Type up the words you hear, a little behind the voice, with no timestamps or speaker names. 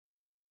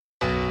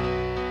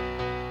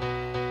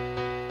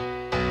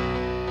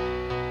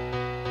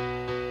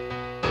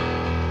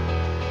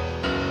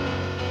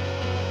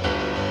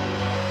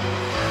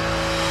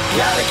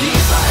Gotta keep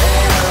my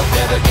head up,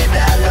 never get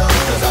that low,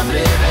 cause I'm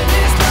living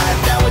this life,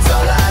 now it's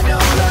all I know.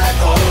 Like,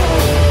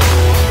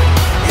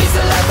 oh, it's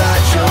the life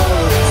I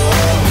chose.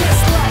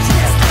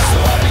 So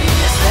I'll be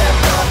a step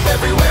up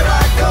everywhere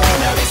I go.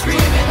 Now they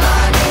screaming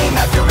my name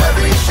after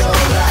every show.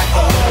 Like,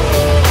 oh,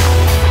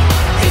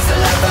 it's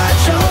the life I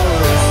chose.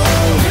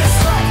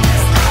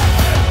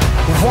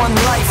 One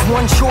life,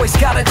 one choice,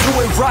 gotta do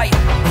it right.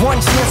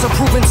 One chance of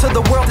proving to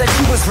the world that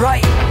you was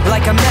right.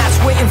 Like a match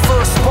waiting for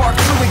a spark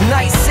to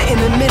ignite. Sitting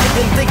a minute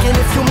and thinking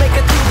if you'll make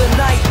it through the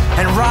night.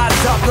 And rise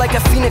up like a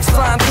phoenix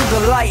flying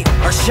through the light.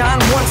 Or shine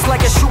once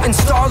like a shooting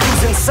star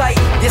losing sight.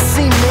 You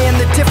see, man,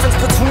 the difference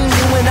between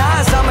you and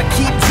I is I'ma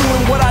keep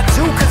doing what I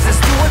do cause it's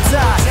do or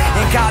die.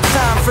 Ain't got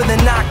time for the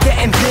not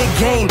getting big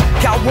game.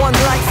 Got one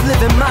life,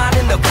 living mine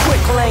in the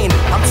quick lane.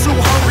 I'm too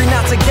hungry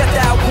not to get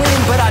that win,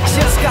 but I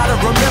just gotta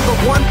remember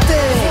one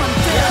thing.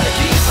 Gotta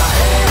keep my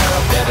head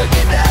up, never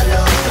get that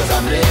low, cause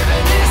I'm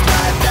living this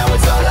life, now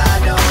it's all I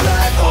know.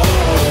 Like, oh,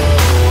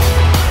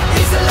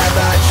 it's the life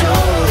I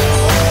chose.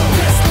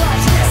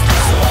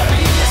 So I'll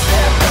be a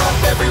step up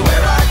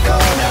everywhere I go.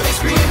 Now they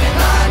screaming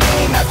my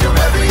name after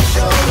every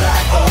show.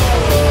 Like, oh,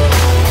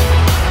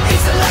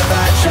 it's the life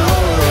I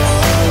chose.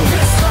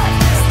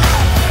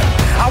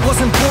 I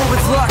wasn't born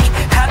with luck,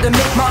 had to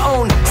make my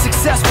own.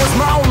 Success was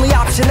my only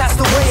option, that's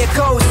the way it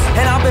goes.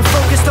 And I've been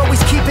focused,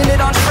 always keeping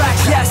it on track,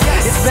 yes.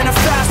 It's been a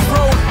fast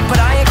road, but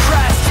I ain't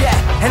crashed yet.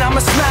 And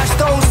I'ma smash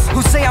those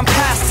who say I'm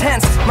past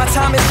tense. My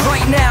time is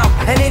right now,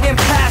 and it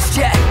ain't past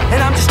yet. And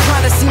I'm just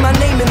trying to see my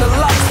name in the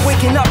lights.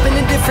 Waking up in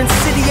a different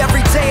city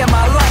every day of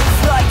my life.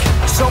 Like,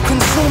 so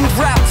consumed,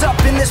 wrapped up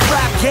in this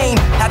rap game.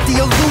 At the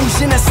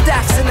illusion of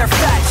stacks and their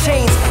fat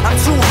chains. I'm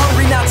too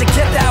hungry not to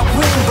get that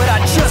win, but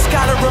I just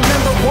gotta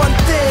remember one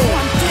thing.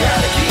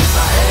 Gotta keep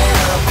my head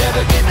up,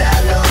 never get that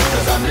low,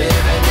 cause I'm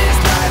living this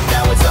life.